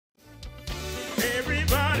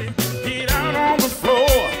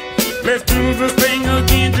Let's do this thing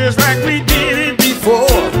again just like we did it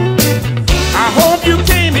before. I hope you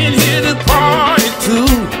came in here to party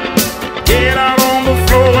too. Get out on the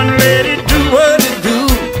floor and let it do what it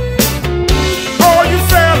do. All you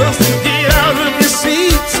fellas, get out of your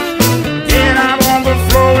seats. Get out on the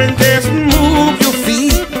floor and just move your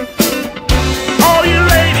feet. All you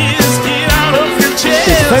ladies, get out of your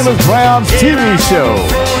chairs. It's Famous Brown's TV show.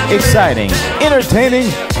 Exciting,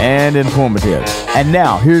 entertaining, and informative. And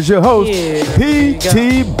now, here's your host,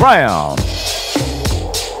 P.T. Brown.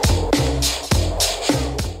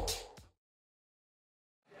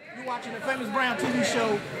 You're watching the Famous Brown TV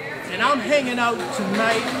show, and I'm hanging out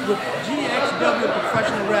tonight with GXW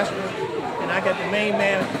Professional Wrestling, and I got the main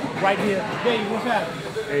man right here. Dave, what's happening?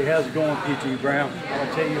 Hey, how's it going, P.T. Brown?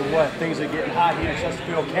 I'll tell you what, things are getting hot here in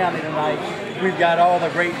Chesterfield County tonight. We've got all the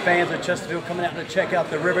great fans of Chesterfield coming out to check out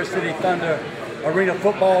the River City Thunder Arena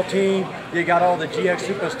football team. You got all the GX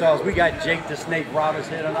superstars. We got Jake the Snake Roberts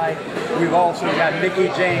here tonight. We've also got Mickie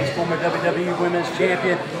James, former WWE Women's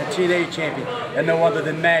Champion and TNA Champion, and no other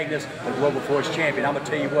than Magnus, the Global Force Champion. I'm going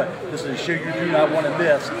to tell you what, this is a show you do not want to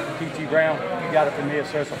miss. P.T. Brown, you got it from me,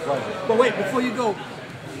 sir. It's a pleasure. But wait, before you go,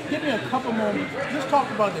 give me a couple moments. Let's talk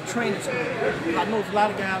about the training school. I know there's a lot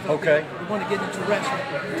of guys out there who want to get into wrestling.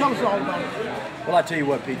 Tell us all about it. Well, I tell you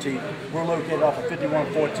what, PT, we're located off of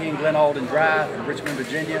 5114 Glen Alden Drive in Richmond,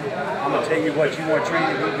 Virginia. I'm going to tell you what, you want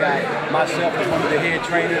training, we got myself as one of the head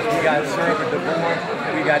trainers, we got Sarah DeVore,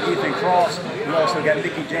 we got Ethan Cross, we also got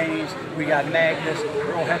Mickie James, we got Magnus,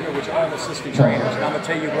 Earl Henry, which are all assistant trainers. And I'm going to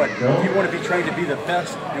tell you what, if you want to be trained to be the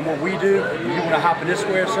best in what we do, if you want to hop in this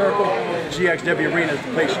square circle, GXW Arena is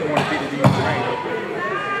the place you want to be trained.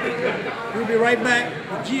 We'll be right back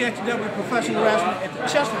with GXW Professional Wrestling at the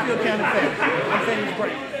Chesterfield County Fair. I'm Famous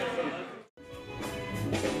Brown.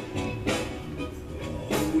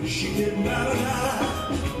 She getting out of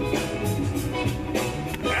line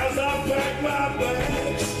as I pack my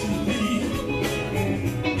bags to leave.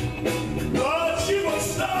 Lord, she will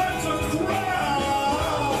start to cry.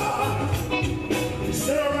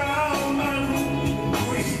 Sit around my room,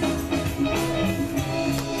 weep.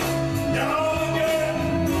 Y'all again,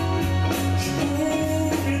 she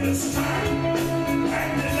moved me this time,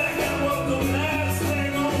 acting like I was the last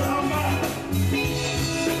thing on her mind.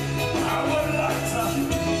 I would like to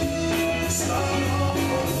start off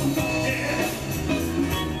again.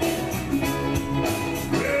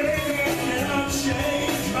 Baby, can I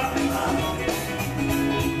change my mind?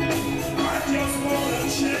 I just wanna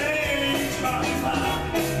change my mind.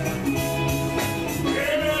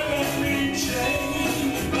 Baby, let me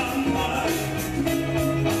change my mind.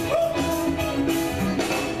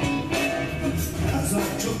 As I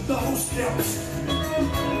took those steps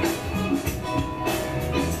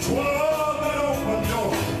toward that open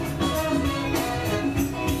door,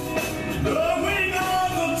 loving all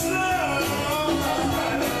the time.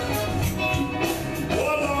 Oh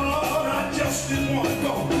Lord, I just didn't want to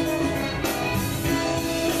go.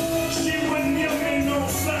 She wouldn't give me no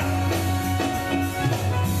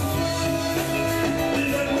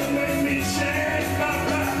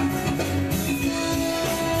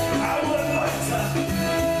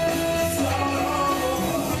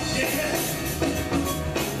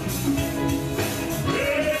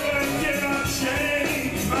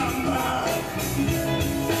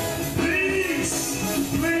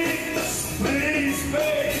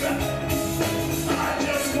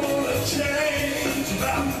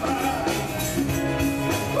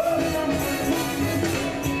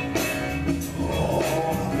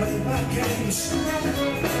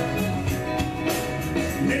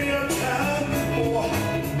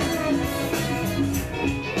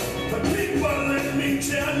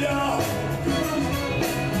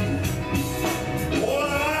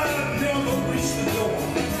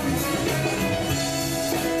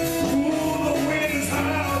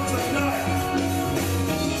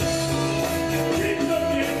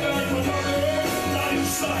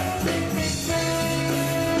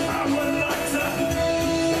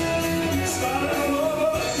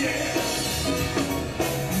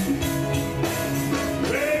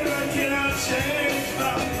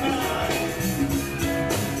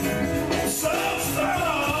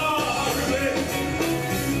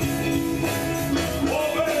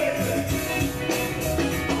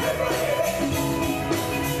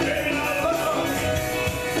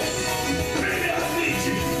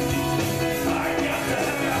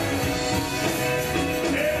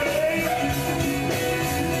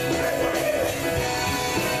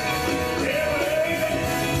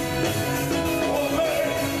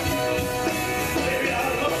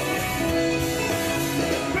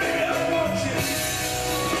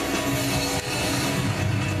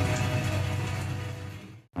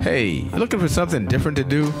Hey, you looking for something different to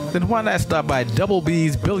do? Then why not stop by Double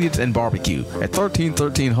B's Billiards and Barbecue at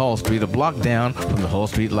 1313 Hall Street, a block down from the Hall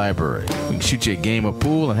Street Library. We can shoot you a game of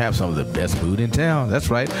pool and have some of the best food in town. That's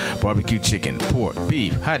right, barbecue chicken, pork,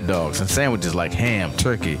 beef, hot dogs, and sandwiches like ham,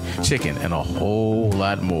 turkey, chicken, and a whole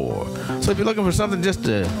lot more. So if you're looking for something just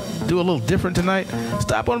to do a little different tonight,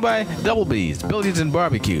 stop on by Double B's Billiards and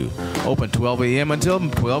Barbecue. Open 12 a.m. until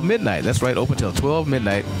 12 midnight. That's right, open till 12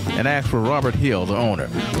 midnight. And ask for Robert Hill, the owner,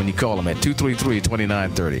 when you call him at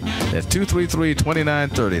 233-2930. That's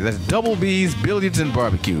 233-2930. That's Double B's Billiards and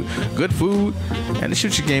Barbecue. Good food and to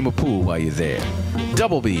shoot your game of pool while you're there.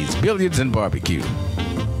 Double B's Billiards and Barbecue.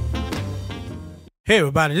 Hey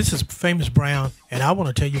everybody, this is Famous Brown, and I want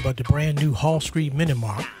to tell you about the brand new Hall Street Mini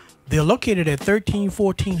Mart. They're located at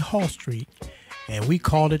 1314 Hall Street, and we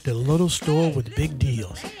call it the little store with big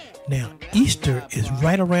deals. Now, Easter is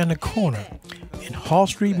right around the corner, and Hall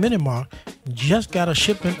Street Mini Mart just got a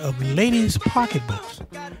shipment of ladies' pocketbooks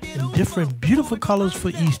in different beautiful colors for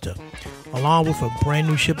Easter, along with a brand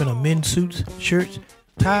new shipment of men's suits, shirts,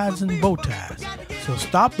 ties, and bow ties. So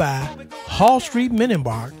stop by Hall Street Mini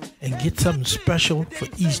Mart and get something special for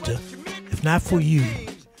Easter. If not for you,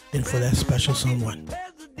 then for that special someone.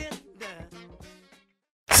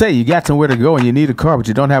 Say you got somewhere to go and you need a car, but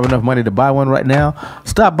you don't have enough money to buy one right now?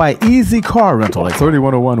 Stop by Easy Car Rental at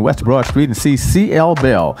 3101 West Broad Street and see C.L.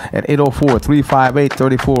 Bell at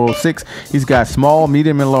 804-358-3406. He's got small,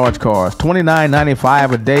 medium, and large cars.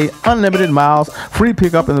 $29.95 a day, unlimited miles, free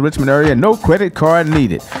pickup in the Richmond area, no credit card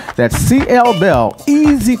needed. That's C.L. Bell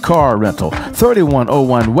Easy Car Rental,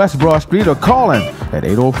 3101 West Broad Street, or call him at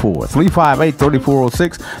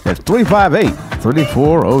 804-358-3406. That's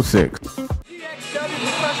 358-3406.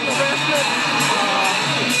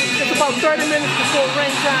 It's about 30 minutes before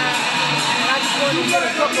rain time, and I just wanted to get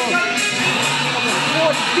a couple of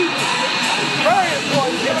important people, very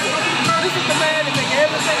important people. This is the man that makes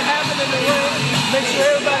everything happen in the world, make sure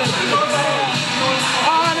everybody's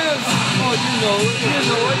honest. Oh, you know it,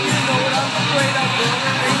 I'm straight up there.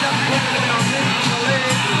 Ain't nothing broken on me, my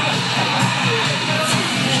legs.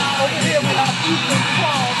 Over here we have Ethan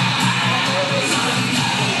Cross.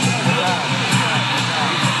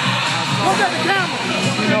 Look at the camera.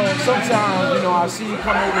 Sometimes, I see you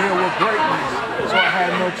come over here with greatness, so I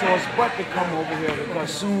had no choice but to come over here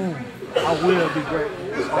because soon I will be great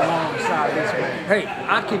alongside this man. Hey,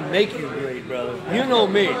 I can make you great, brother. You know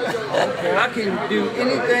me. Okay. I can do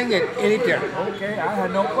anything at any time. Okay, I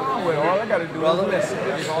had no problem with it. All I got to do is listen.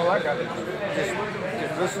 That's all I got to do.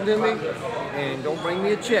 Just listen to me and don't bring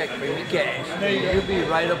me a check, bring me cash. You'll be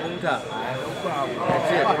right up on top. No problem.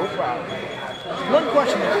 That's it. No problem. One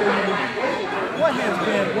question for you. What has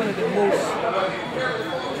been one of the most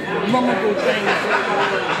memorable things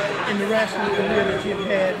in the wrestling career that you've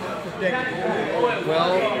had for decades?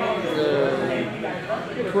 Well,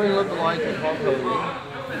 the twin look-alike of Hulk Hogan,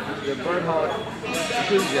 the Bret Hart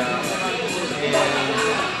screw job, and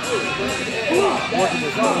working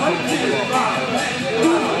with Stone Cold Steve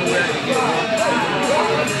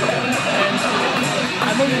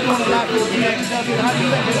I know you're doing a lot for GXW. How do you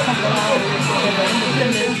think it's coming along in the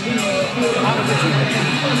independent out of the team?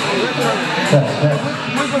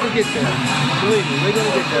 We're going to get there. Believe me, we're going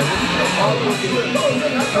to get there. This is a hard-working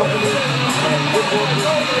company and good workers.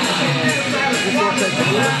 And it's going to take a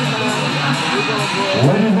little time. We're going to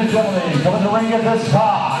grow. Ladies and gentlemen, coming to the ring at this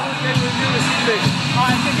time. All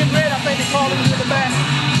right, so get ready. I think they're calling us to the back.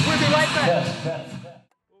 We'll be right back. Yes.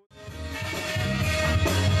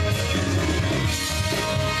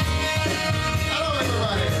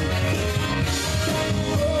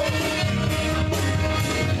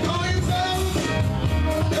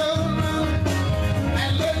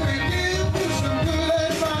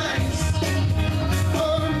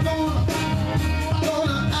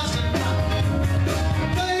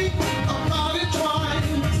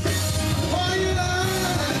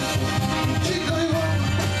 She going home.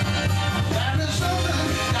 That is so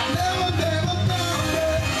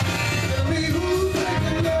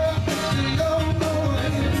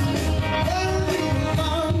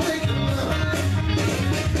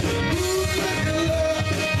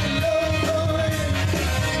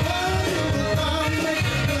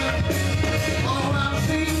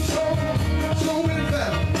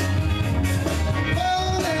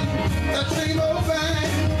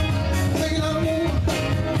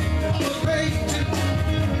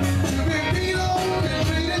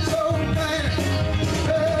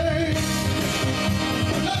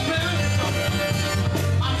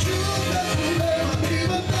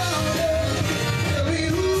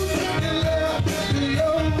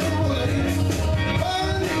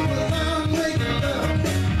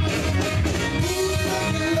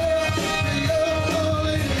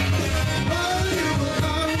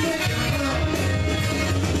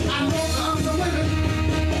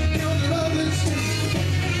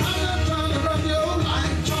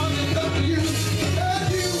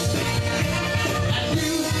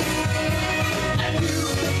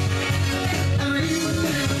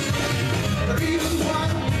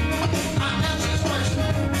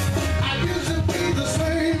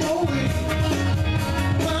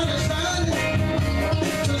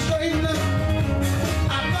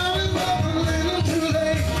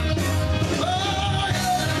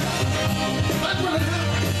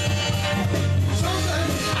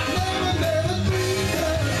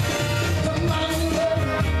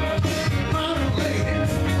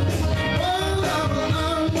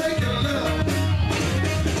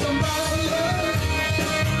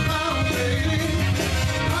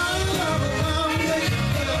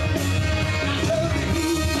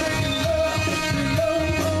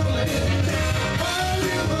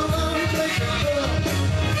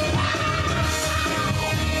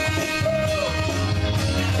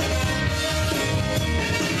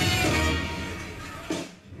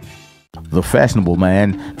the fashionable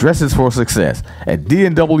man, dresses for success at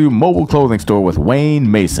D&W Mobile Clothing Store with Wayne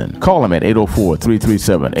Mason. Call him at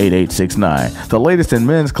 804-337-8869. The latest in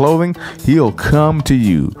men's clothing, he'll come to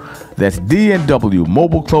you. That's D&W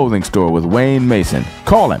Mobile Clothing Store with Wayne Mason.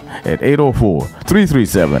 Call him at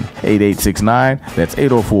 804-337-8869. That's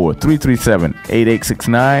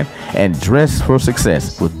 804-337-8869. And dress for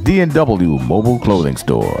success with D&W Mobile Clothing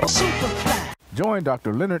Store. Join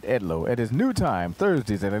Dr. Leonard Edlow at his new time,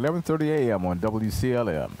 Thursdays at 11:30 a.m. on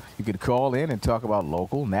WCLM. You can call in and talk about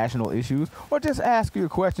local, national issues, or just ask your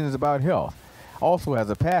questions about health. Also, as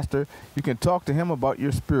a pastor, you can talk to him about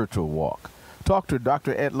your spiritual walk. Talk to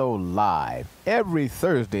Dr. Edlow live every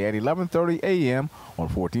Thursday at 11:30 a.m. on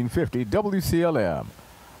 1450 WCLM.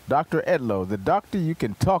 Dr. Edlow, the doctor you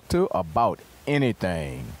can talk to about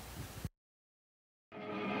anything.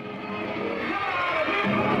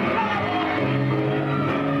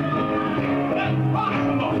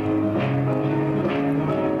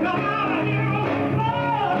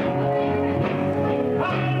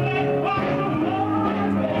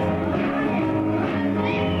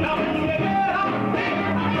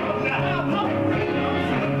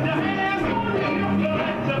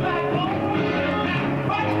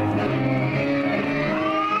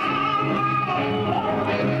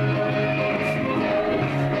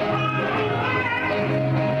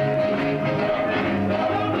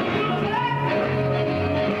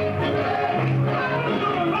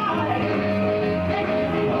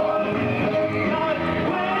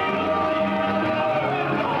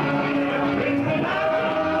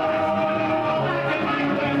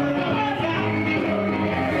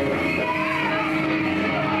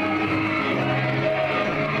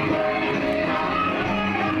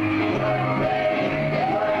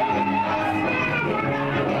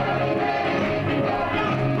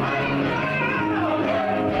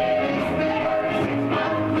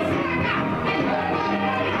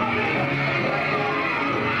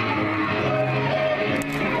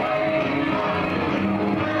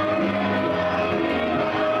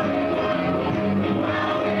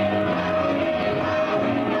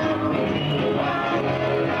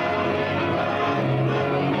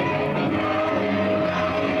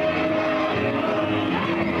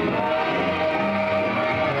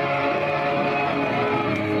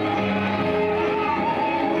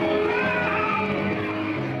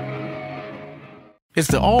 It's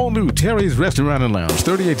the all-new Terry's Restaurant and Lounge,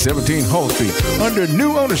 3817 Hall Street, under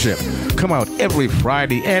new ownership. Come out every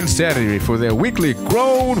Friday and Saturday for their weekly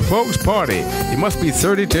grown folks party. You must be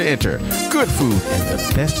 30 to enter. Good food and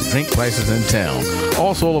the best drink prices in town.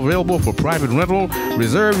 Also available for private rental.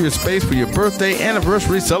 Reserve your space for your birthday,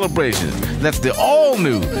 anniversary celebrations. That's the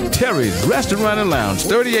all-new Terry's Restaurant and Lounge,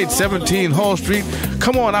 3817 Hall Street.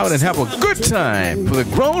 Come on out and have a good time for the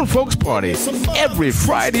grown folks party every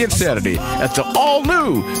Friday and Saturday at the all-new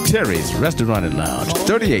Terry's Restaurant and Lounge,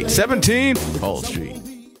 3817 Hall Street.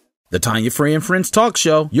 The Tanya Free and Friends Talk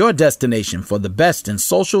Show, your destination for the best in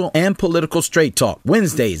social and political straight talk.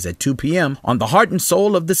 Wednesdays at 2 p.m. on the heart and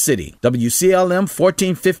soul of the city. WCLM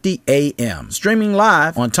 1450 AM. Streaming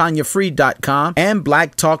live on TanyaFree.com and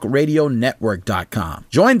BlackTalkRadioNetwork.com.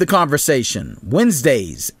 Join the conversation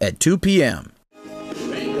Wednesdays at 2 p.m.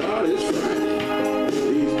 Thank God it's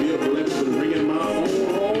Friday. These bill collectors been ringing my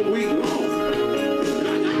phone all week long.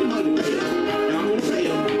 I got the money to pay them, and I'm gonna pay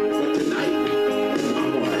them. But tonight, I'm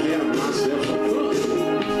gonna have myself some fun.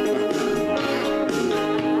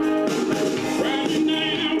 Friday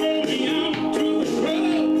night I'm going out to the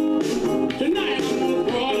club. Tonight I'm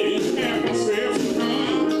gonna party and have myself some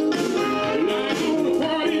fun. Tonight I wanna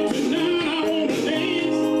party, tonight I wanna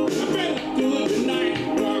dance. I better do it tonight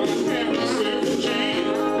while I have myself.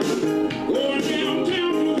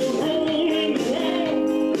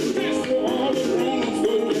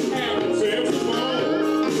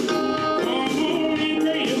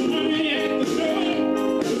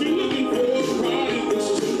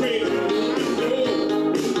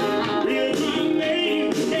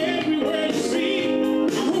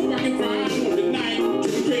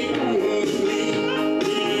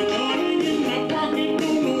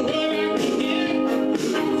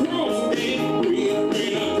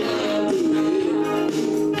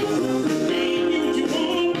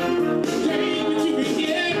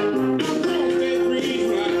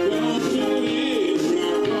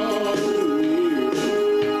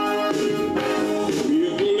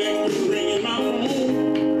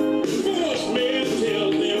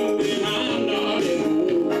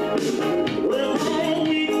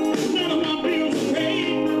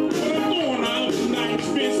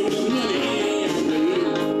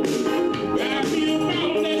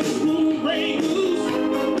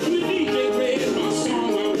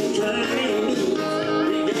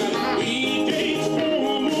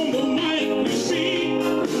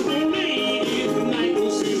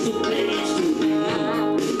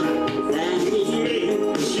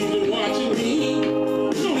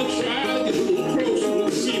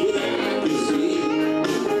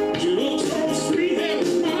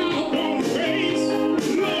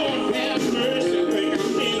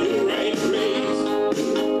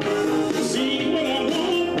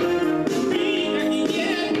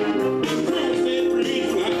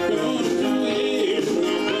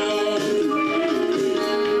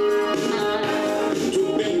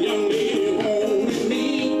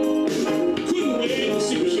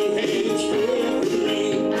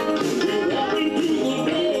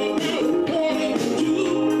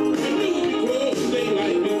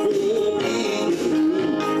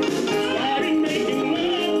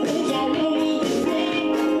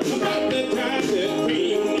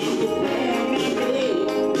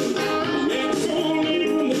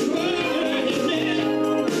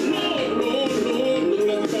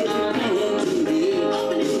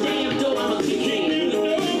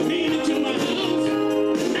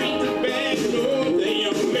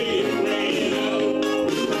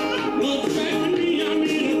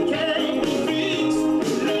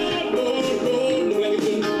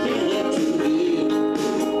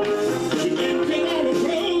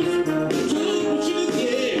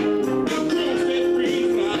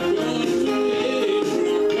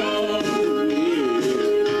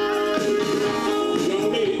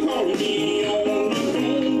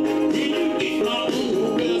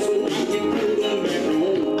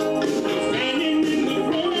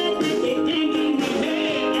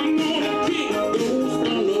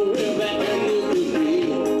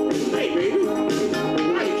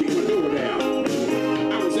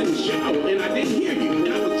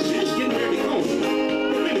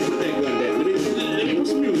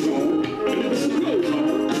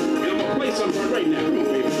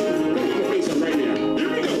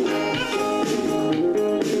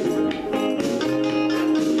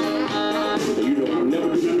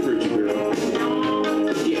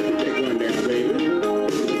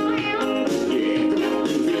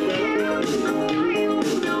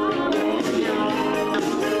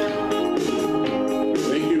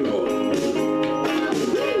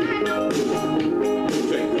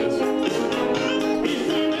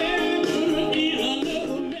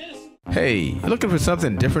 Hey, you looking for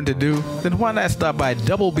something different to do? Then why not stop by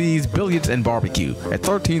Double B's Billiards and Barbecue at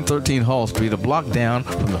 1313 Hall Street, a block down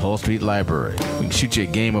from the Hall Street Library. We can shoot you a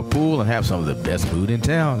game of pool and have some of the best food in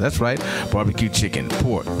town. That's right, barbecue chicken,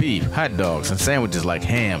 pork, beef, hot dogs, and sandwiches like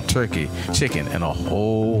ham, turkey, chicken, and a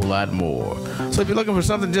whole lot more. So if you're looking for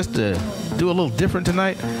something just to do a little different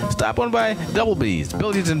tonight, stop on by Double B's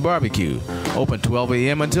Billiards and Barbecue. Open 12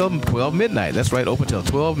 a.m. until 12 midnight. That's right, open till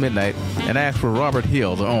 12 midnight. And ask for Robert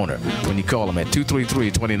Hill, the owner, when you call him at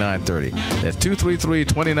 233-2930. That's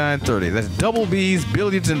 233-2930. That's Double B's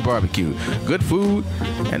Billiards and Barbecue. Good food,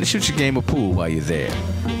 and to shoot your game of pool while you're there.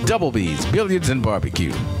 Double B's Billiards and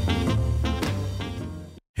Barbecue.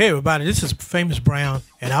 Hey everybody, this is Famous Brown,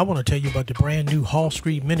 and I want to tell you about the brand new Hall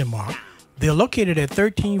Street Mini Mart. They're located at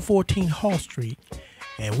 1314 Hall Street,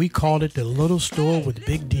 and we call it the little store with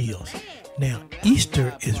big deals. Now,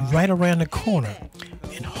 Easter is right around the corner,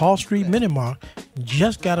 and Hall Street Mini Mart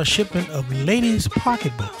just got a shipment of ladies'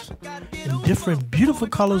 pocketbooks in different beautiful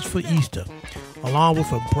colors for Easter, along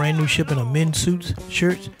with a brand new shipment of men's suits,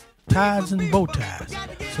 shirts, ties, and bow ties.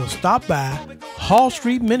 So stop by Hall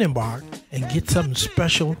Street Mini Mart and get something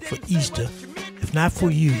special for Easter. If not for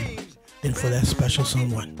you, then for that special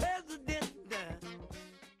someone.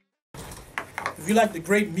 If you like the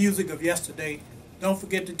great music of yesterday, don't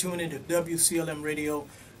forget to tune into WCLM Radio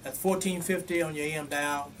at 1450 on your AM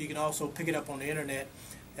dial. You can also pick it up on the internet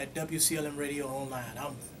at WCLM Radio Online.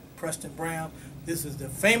 I'm Preston Brown. This is the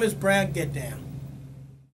Famous Brown Get Down.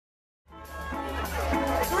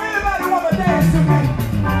 So anybody want to dance to me?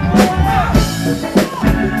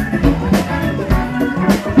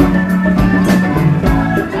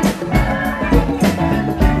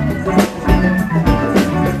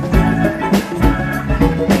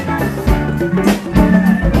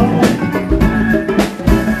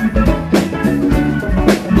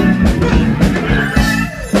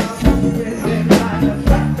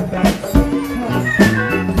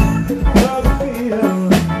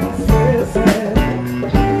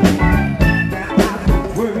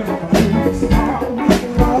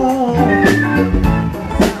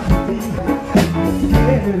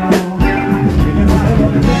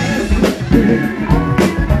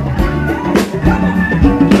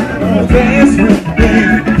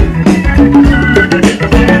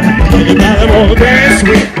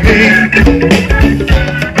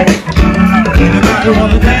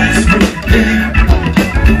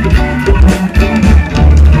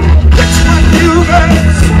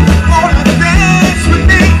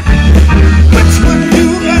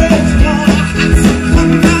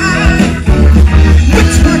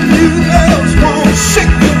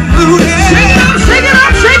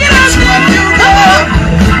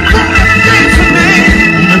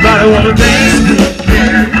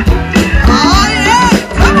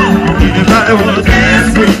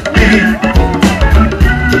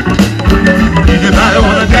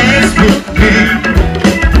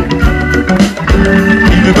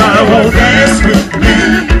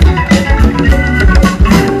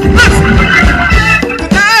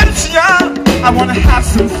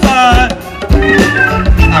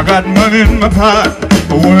 In my pot,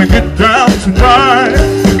 I wanna get down tonight.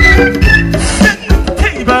 Sitting at the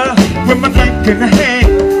table with my drink in the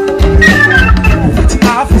hand. Watching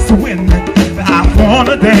out for the wind, I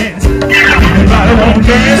wanna dance. Anybody wanna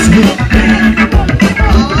dance with me?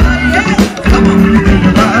 Come on,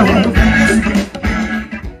 anybody wanna dance with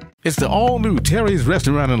me? It's the all-new Terry's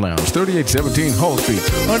Restaurant and Lounge, 3817 Hall Street,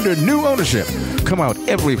 under new ownership. Come out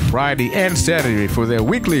every Friday and Saturday for their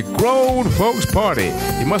weekly grown folks party.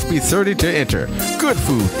 You must be 30 to enter. Good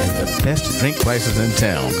food and the best drink prices in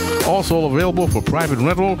town. Also available for private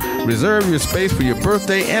rental. Reserve your space for your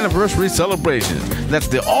birthday anniversary celebrations. That's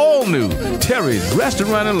the all-new Terry's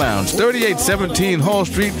Restaurant and Lounge, 3817 Hall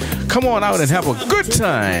Street. Come on out and have a good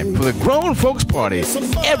time for the grown folks party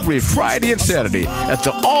every Friday and Saturday at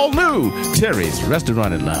the all-new Terry's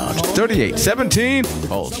Restaurant and Lounge, 3817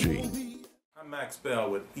 Hall Street. Max Bell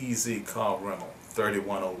with Easy Car Rental,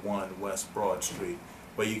 3101 West Broad Street,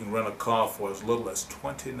 where you can rent a car for as little as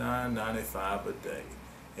 $29.95 a day.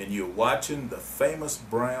 And you're watching the Famous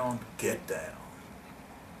Brown Get Down.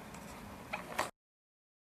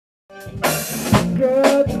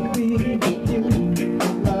 Good to be with you,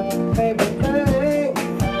 my favorite thing.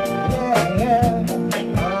 Yeah,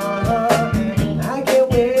 yeah. I can't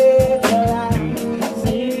wait till I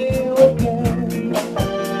see you again.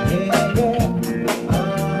 Yeah, yeah.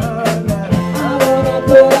 I wanna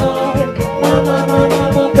put on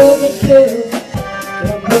my boogie shoes.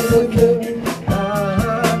 Boogie shoes. I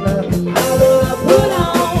wanna put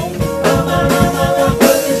on my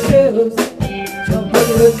boogie shoes.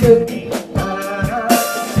 Boogie shoes.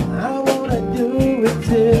 I wanna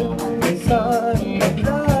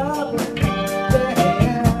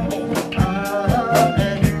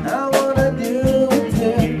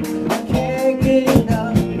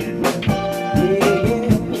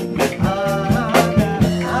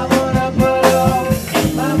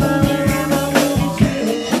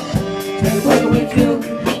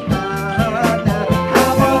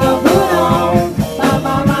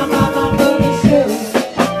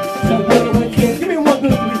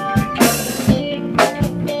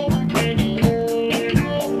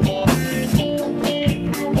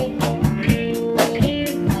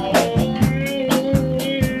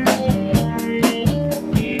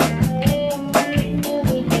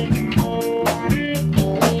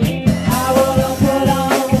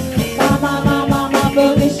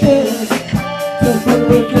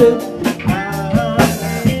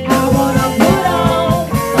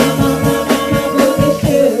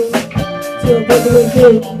Hey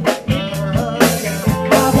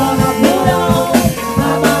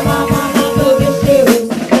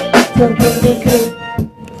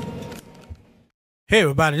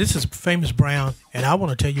everybody, this is Famous Brown, and I want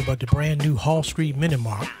to tell you about the brand new Hall Street Mini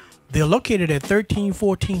Mart. They're located at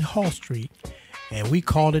 1314 Hall Street, and we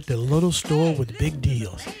call it the little store with big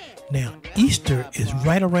deals. Now, Easter is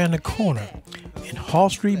right around the corner, and Hall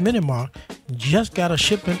Street Mini Mart just got a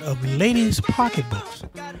shipment of ladies' pocketbooks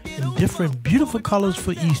in different beautiful colors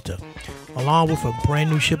for Easter, along with a brand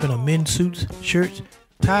new shipment of men's suits, shirts,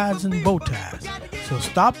 ties, and bow ties. So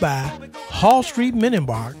stop by Hall Street Mini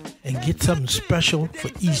Mart and get something special for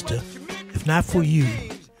Easter. If not for you,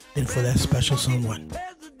 then for that special someone.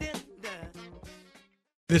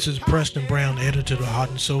 This is Preston Brown, editor of the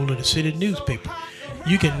Heart and Soul of the City newspaper.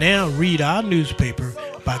 You can now read our newspaper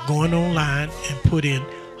by going online and put in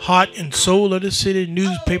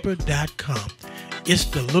heartandsoulofthecitynewspaper.com. It's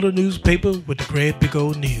the little newspaper with the great big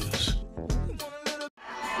old news.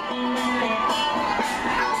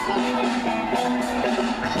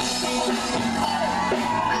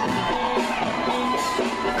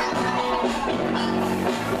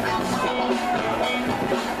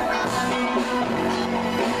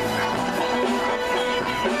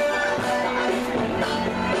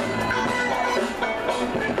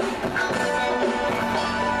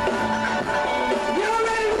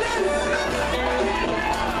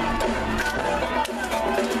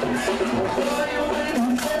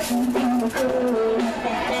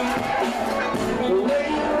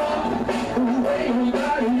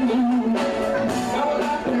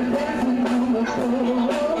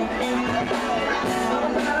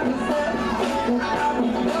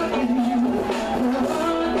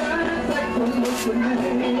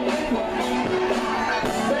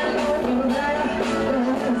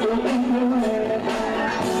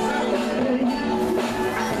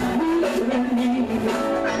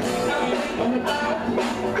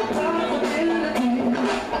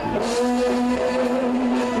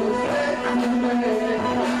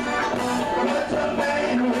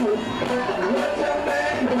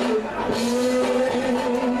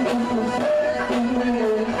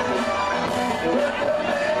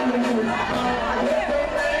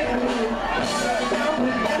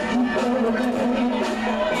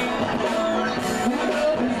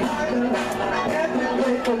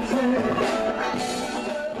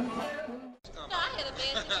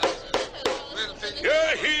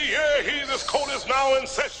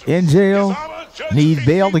 In jail, need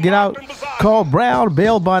bail to get out? Call Brown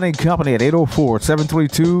Bail Bonding Company at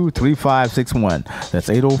 804-732-3561. That's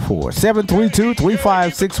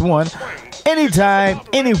 804-732-3561. Anytime,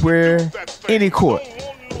 anywhere, any court.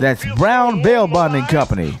 That's Brown Bail Bonding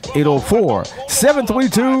Company,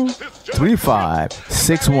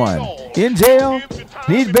 804-732-3561. In jail,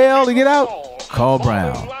 need bail to get out? Call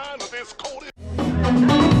Brown.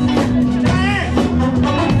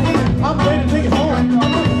 I'm ready to take it home.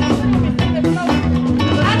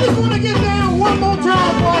 I just want to get down one more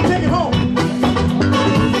time before I take it home.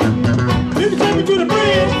 You can take me to the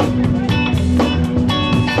bridge.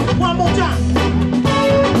 One more time.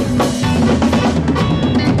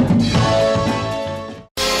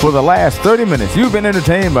 For the last 30 minutes, you've been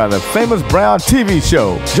entertained by the Famous Brown TV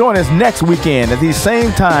show. Join us next weekend at these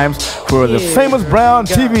same times for the Famous Brown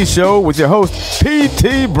TV show with your host,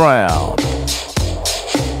 P.T. Brown.